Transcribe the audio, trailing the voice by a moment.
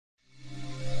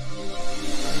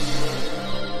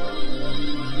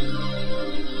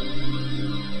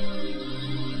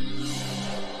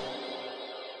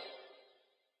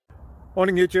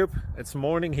Morning YouTube, it's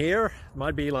morning here. It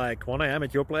might be like 1 a.m.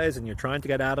 at your place and you're trying to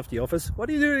get out of the office. What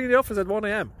are you doing in the office at 1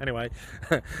 a.m? Anyway,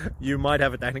 you might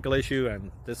have a technical issue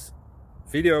and this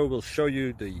video will show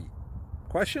you the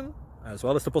question as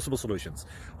well as the possible solutions.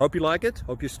 Hope you like it,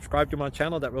 hope you subscribe to my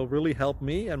channel. That will really help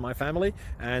me and my family,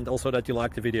 and also that you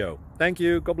like the video. Thank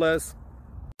you, God bless.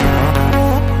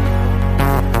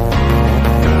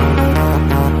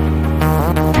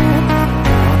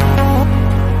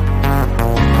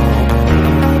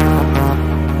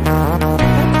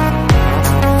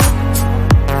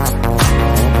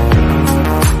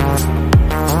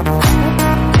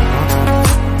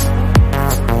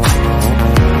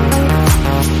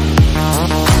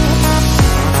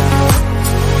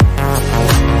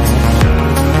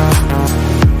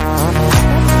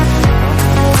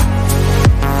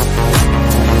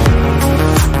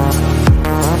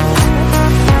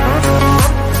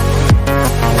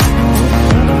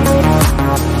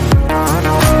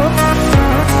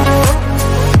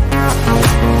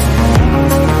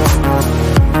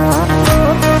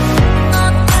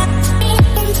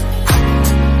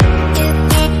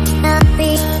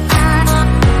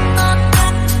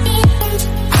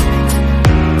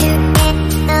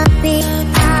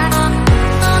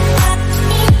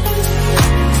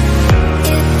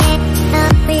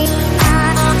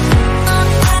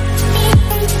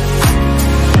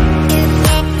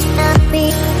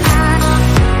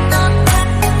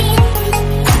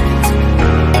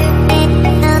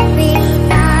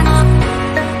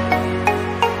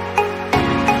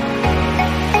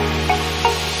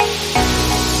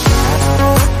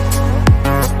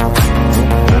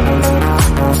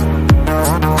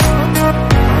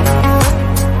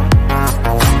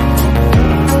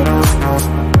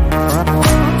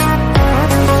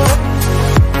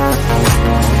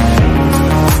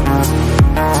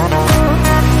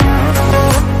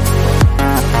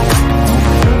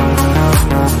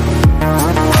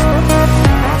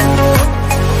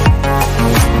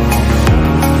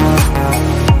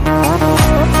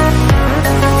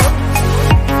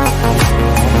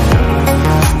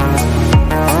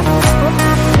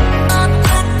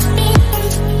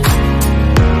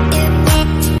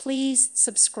 Please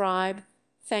subscribe.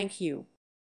 Thank you.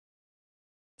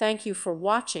 Thank you for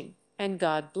watching, and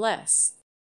God bless.